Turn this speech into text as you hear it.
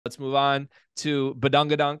let's move on to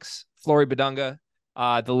Bidunga Dunks, Flory Bidunga,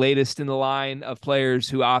 the latest in the line of players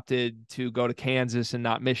who opted to go to Kansas and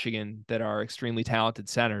not Michigan that are extremely talented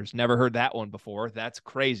centers. Never heard that one before. That's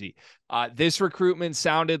crazy. This recruitment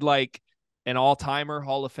sounded like an all-timer,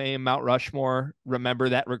 Hall of Fame, Mount Rushmore. Remember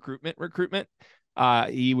that recruitment?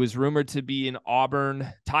 He was rumored to be an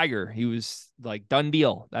Auburn Tiger. He was like done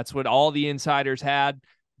deal. That's what all the insiders had.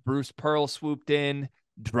 Bruce Pearl swooped in,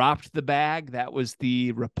 dropped the bag. That was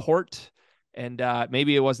the report. And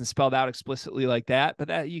maybe it wasn't spelled out explicitly like that, but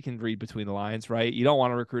that you can read between the lines, right? You don't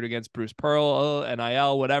want to recruit against Bruce Pearl,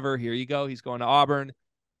 NIL, whatever. Here you go. He's going to Auburn.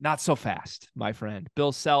 Not so fast, my friend.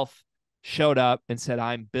 Bill Self showed up and said,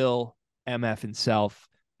 I'm Bill MF and Self.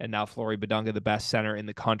 And now Flory Bidunga, the best center in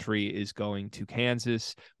the country, is going to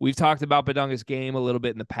Kansas. We've talked about Bidunga's game a little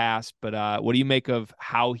bit in the past, but what do you make of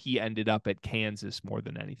how he ended up at Kansas more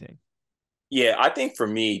than anything? Yeah, I think for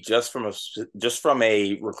me, just from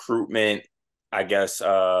a recruitment, I guess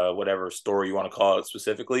whatever story you want to call it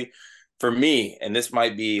specifically, for me, and this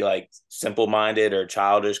might be like simple-minded or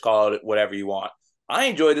childish, call it whatever you want. I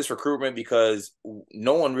enjoyed this recruitment because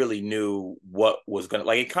no one really knew what was gonna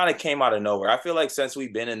like. It kind of came out of nowhere. I feel like since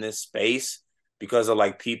we've been in this space, because of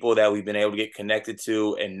like people that we've been able to get connected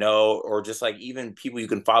to and know, or just like even people you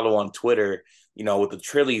can follow on Twitter, with the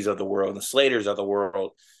Trillies of the world, the Slaters of the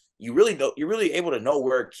world, you're really able to know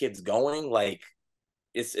where a kid's going. Like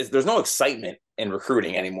it's there's no excitement in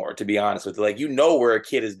recruiting anymore, to be honest with you. Like where a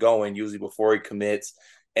kid is going usually before he commits.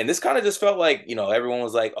 And this kind of just felt like, everyone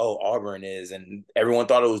was like, oh, Auburn is, and everyone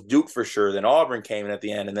thought it was Duke for sure. Then Auburn came in at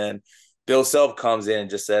the end, and then Bill Self comes in and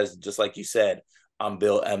just says, just like you said, I'm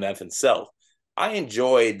Bill MF and Self. I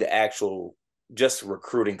enjoyed the actual just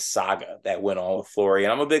recruiting saga that went on with Flory,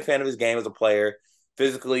 and I'm a big fan of his game as a player,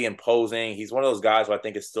 physically imposing. He's one of those guys who I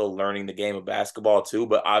think is still learning the game of basketball too,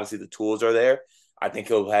 but obviously the tools are there. I think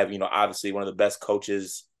he'll have, obviously one of the best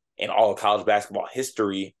coaches in all of college basketball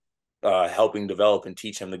history, helping develop and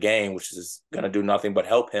teach him the game, which is going to do nothing but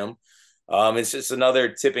help him. It's just another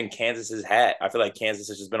tip in Kansas's hat. I feel like Kansas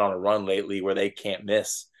has just been on a run lately where they can't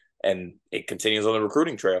miss, and it continues on the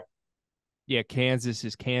recruiting trail. Yeah, Kansas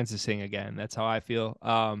is Kansasing again. That's how I feel.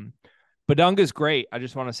 Bidunga's great. I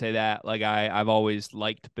just want to say that. Like I've always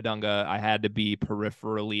liked Bidunga. I had to be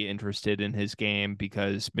peripherally interested in his game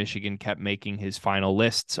because Michigan kept making his final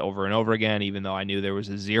lists over and over again, even though I knew there was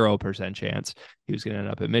a 0% chance he was going to end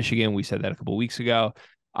up at Michigan. We said that a couple weeks ago.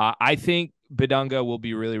 I think Bidunga will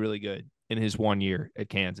be really, really good in his 1 year at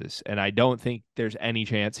Kansas. And I don't think there's any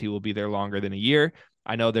chance he will be there longer than a year.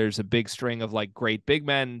 I know there's a big string of like great big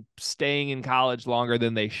men staying in college longer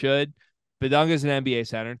than they should. Bidunga's an NBA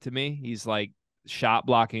center to me. He's like shot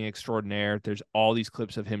blocking extraordinaire. There's all these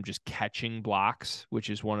clips of him just catching blocks, which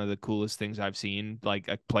is one of the coolest things I've seen like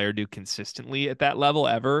a player do consistently at that level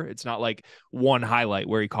ever. It's not like one highlight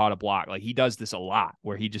where he caught a block. Like he does this a lot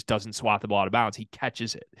where he just doesn't swat the ball out of bounds. He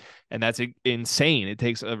catches it. And that's insane. It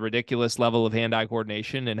takes a ridiculous level of hand-eye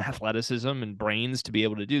coordination and athleticism and brains to be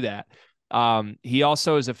able to do that. He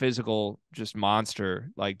also is a physical just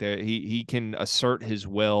monster. Like he can assert his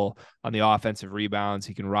will on the offensive rebounds.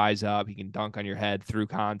 He can rise up. He can dunk on your head through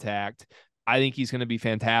contact. I think he's going to be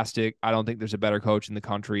fantastic. I don't think there's a better coach in the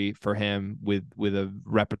country for him with a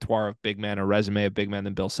repertoire of big men, a resume of big men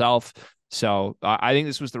than Bill Self. So I think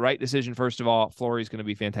this was the right decision. First of all, Flory's going to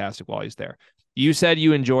be fantastic while he's there. You said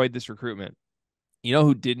you enjoyed this recruitment. You know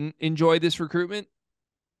who didn't enjoy this recruitment?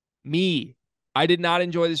 Me. I did not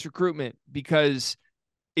enjoy this recruitment because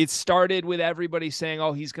it started with everybody saying,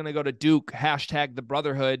 oh, he's going to go to Duke, hashtag the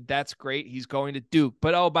brotherhood. That's great. He's going to Duke.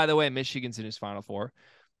 But, oh, by the way, Michigan's in his Final Four.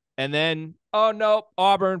 And then, oh, no,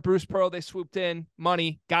 Auburn, Bruce Pearl, they swooped in.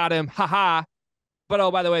 Money, got him. Ha-ha. But,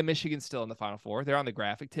 oh, by the way, Michigan's still in the Final Four. They're on the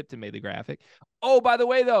graphic. Tipton made the graphic. Oh, by the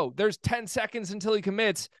way, though, there's 10 seconds until he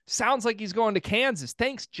commits. Sounds like he's going to Kansas.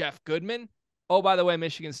 Thanks, Jeff Goodman. Oh, by the way,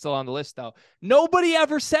 Michigan's still on the list, though. Nobody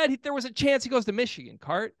ever said there was a chance he goes to Michigan,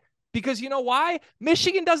 Cart. Because you know why?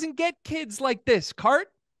 Michigan doesn't get kids like this, Cart.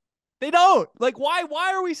 They don't. Like, why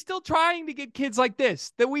are we still trying to get kids like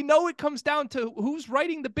this? That we know it comes down to who's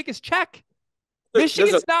writing the biggest check.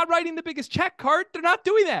 Michigan's not writing the biggest check, Cart. They're not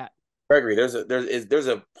doing that. Gregory, there's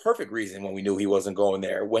a perfect reason when we knew he wasn't going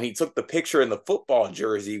there. When he took the picture in the football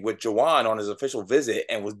jersey with Juwan on his official visit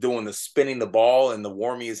and was doing the spinning the ball and the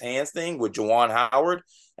warming his hands thing with Juwan Howard,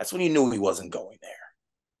 that's when he knew he wasn't going there.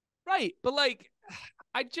 Right, but like,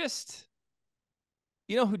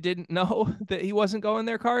 you know who didn't know that he wasn't going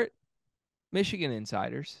there, Cart? Michigan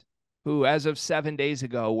insiders, who as of 7 days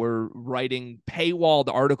ago were writing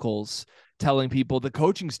paywalled articles telling people the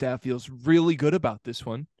coaching staff feels really good about this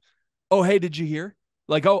one. Oh, hey, did you hear?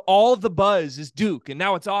 Like, oh, all the buzz is Duke, and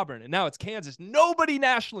now it's Auburn, and now it's Kansas. Nobody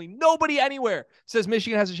nationally, nobody anywhere says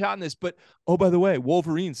Michigan has a shot in this. But, oh, by the way,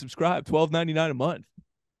 Wolverine, subscribe, $12.99 a month.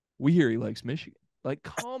 We hear he likes Michigan. Like,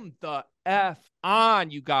 come the F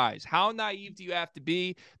on, you guys. How naive do you have to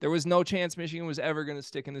be? There was no chance Michigan was ever going to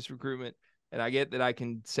stick in this recruitment. And I get that I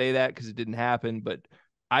can say that because it didn't happen, but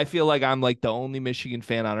I feel like I'm like the only Michigan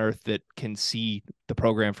fan on earth that can see the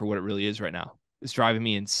program for what it really is right now. It's driving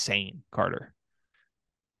me insane, Carter.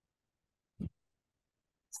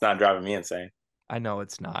 It's not driving me insane. I know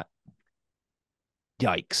it's not.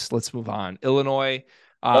 Yikes. Let's move on. Illinois.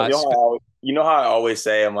 You know how I always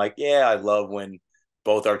say, I'm like, yeah, I love when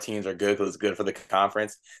both our teams are good because it's good for the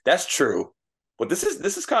conference. That's true. But this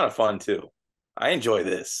is kind of fun too. I enjoy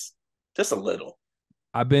this just a little.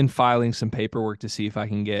 I've been filing some paperwork to see if I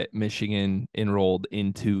can get Michigan enrolled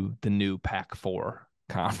into the new Pac-4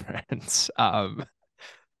 conference.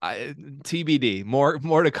 TBD,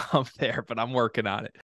 more to come there, but I'm working on it.